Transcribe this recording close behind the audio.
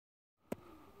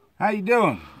How you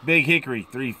doing? Big Hickory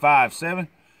 357.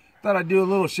 Thought I'd do a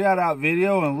little shout out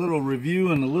video and a little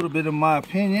review and a little bit of my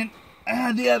opinion.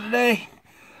 The other day,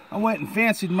 I went and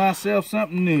fancied myself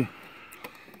something new.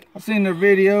 I've seen their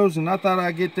videos and I thought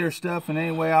I'd get their stuff, and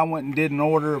anyway, I went and did an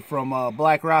order from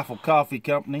Black Rifle Coffee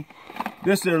Company.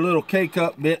 This their little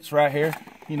K-Cup bits right here.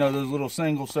 You know, those little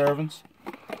single servings.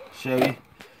 Show you.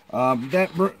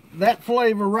 That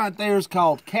flavor right there is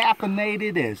called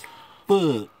caffeinated as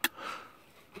fuck.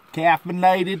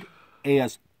 Caffeinated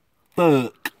as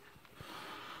fuck.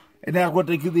 And that's what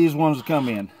these ones come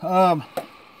in.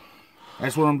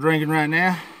 That's what I'm drinking right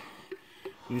now.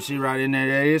 You see right in there,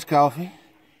 that is coffee.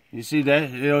 You see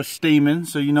that? It's steaming,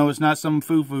 so you know it's not some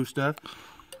foo-foo stuff.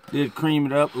 Did cream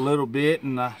it up a little bit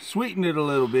and sweetened it a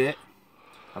little bit.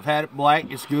 I've had it black.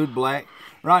 It's good black.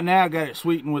 Right now I got it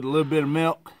sweetened with a little bit of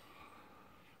milk.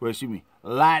 Well, excuse me,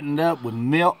 lightened up with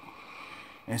milk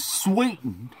and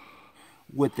sweetened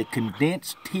with the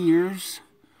condensed tears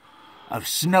of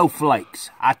snowflakes.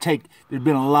 There's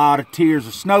been a lot of tears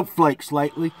of snowflakes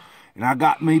lately, and I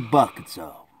got me buckets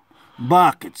of them.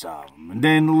 Buckets of them. And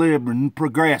then the liberal and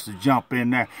progressives jump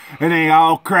in there, and they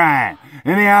all crying.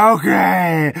 And they all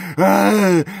crying.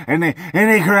 And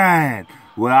they crying.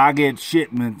 Well, I get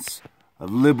shipments of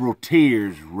liberal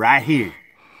tears right here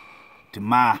to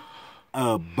my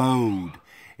abode.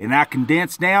 And I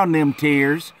condense down them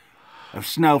tears of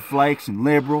snowflakes and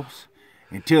liberals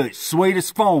until it's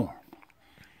sweetest form.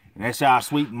 And that's how I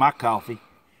sweeten my coffee,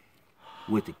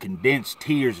 with the condensed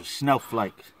tears of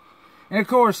snowflakes. And of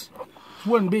course, this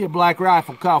wouldn't be a Black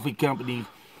Rifle Coffee Company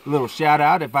little shout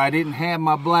out if I didn't have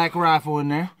my Black Rifle in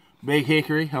there. Big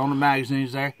Hickory on the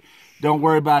magazines there. Don't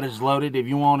worry about it's loaded. If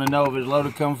you want to know if it's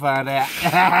loaded, come find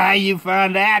out. You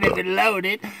find out if it's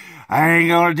loaded. I ain't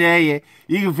gonna tell you.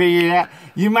 You can figure it out.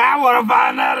 You might want to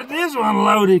find out if this one's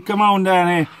loaded. Come on down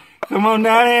here. Come on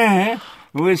down here. Huh?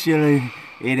 Wish you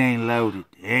it ain't loaded.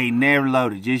 It ain't never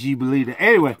loaded. Just you believe it.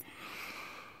 Anyway,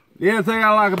 the other thing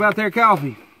I like about their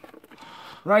coffee,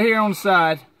 right here on the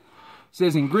side,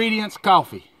 says ingredients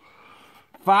coffee.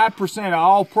 5% of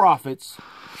all profits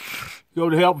go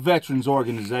to help veterans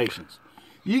organizations.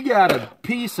 You got a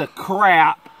piece of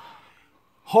crap,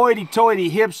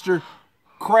 hoity-toity hipster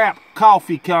crap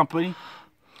coffee company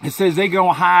that says they're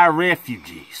gonna hire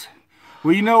refugees.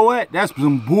 Well, you know what? That's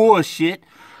some bullshit.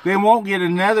 They won't get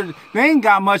another. They ain't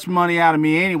got much money out of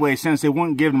me anyway, since they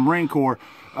wouldn't give the Marine Corps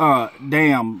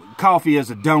damn coffee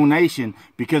as a donation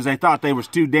because they thought they was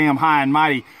too damn high and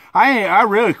mighty. I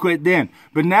really quit then,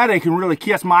 but now they can really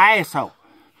kiss my asshole.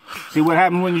 See what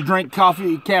happens when you drink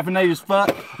coffee caffeinated as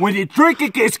fuck? When you drink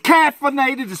it, it's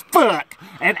caffeinated as fuck.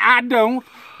 And I don't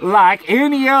like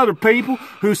any other people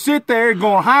who sit there and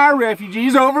gonna hire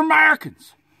refugees over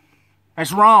Americans.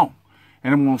 That's wrong.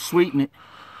 And I'm gonna sweeten it.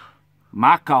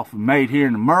 My coffee made here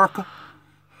in America.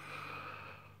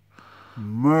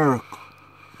 America.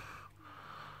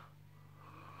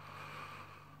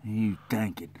 You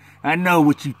thinking? I know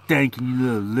what you thinking,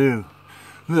 you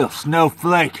little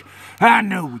snowflake. I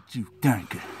know what you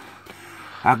thinking.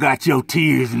 I got your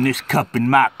tears in this cup in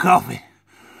my coffee.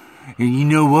 And you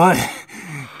know what?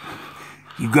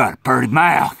 You got a pretty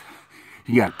mouth.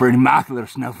 You got a pretty mouth, little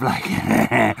snowflake.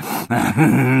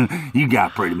 You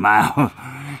got a pretty mouth.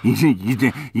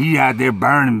 You out there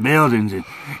burning buildings and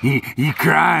you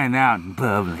crying out in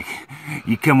public.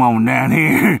 You come on down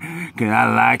here, 'cause I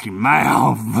like your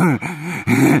mouth.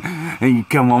 And you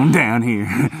come on down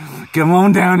here. Come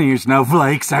on down here,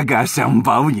 snowflakes. I got something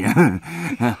for you.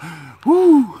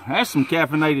 Woo, that's some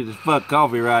caffeinated as fuck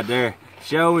coffee right there.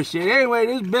 Show as shit. Anyway,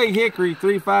 this Big Hickory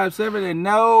 357, and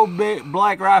no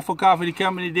Black Rifle Coffee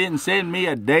Company didn't send me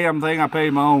a damn thing. I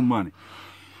paid my own money.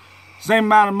 Same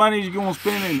amount of money you're going to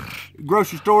spend in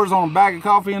grocery stores on a bag of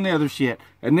coffee and the other shit.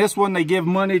 And this one, they give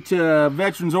money to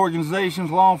veterans organizations,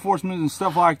 law enforcement, and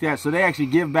stuff like that. So they actually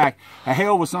give back. A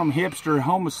hell with some hipster,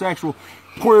 homosexual,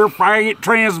 queer, faggot,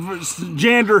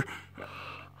 transgender,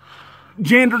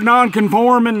 gender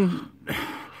non-conforming,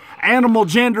 animal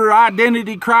gender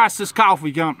identity crisis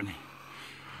coffee company.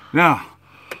 Now,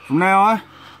 from now on,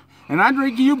 and I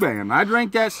drink U-Band. I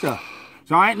drink that stuff.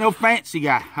 So I ain't no fancy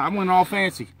guy. I went all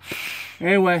fancy.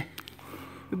 Anyway,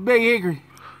 the Big Hickory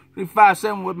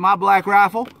 357 with my Black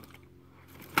Rifle.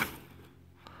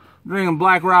 Drinking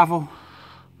Black Rifle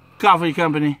Coffee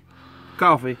Company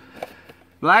coffee.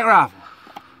 Black Rifle.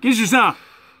 Get you some.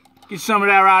 Get you some of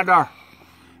that right there.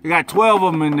 We got 12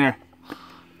 of them in there.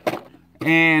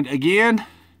 And again,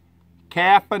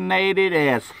 caffeinated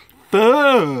as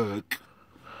fuck.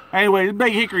 Anyway, the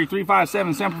Big Hickory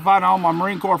 357 simplified to all my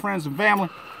Marine Corps friends and family.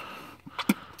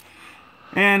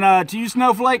 And to you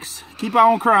snowflakes, keep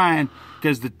on crying.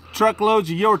 because the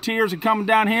truckloads of your tears are coming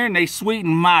down here and they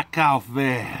sweeten my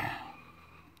coffee.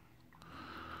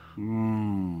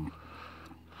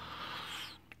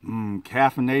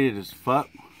 Caffeinated as fuck.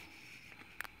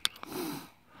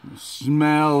 The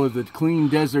smell of the clean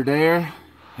desert air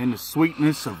and the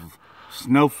sweetness of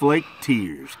snowflake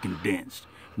tears condensed.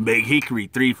 Big Hickory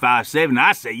 357,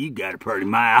 I say you got a pretty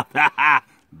mouth.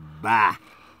 Bye.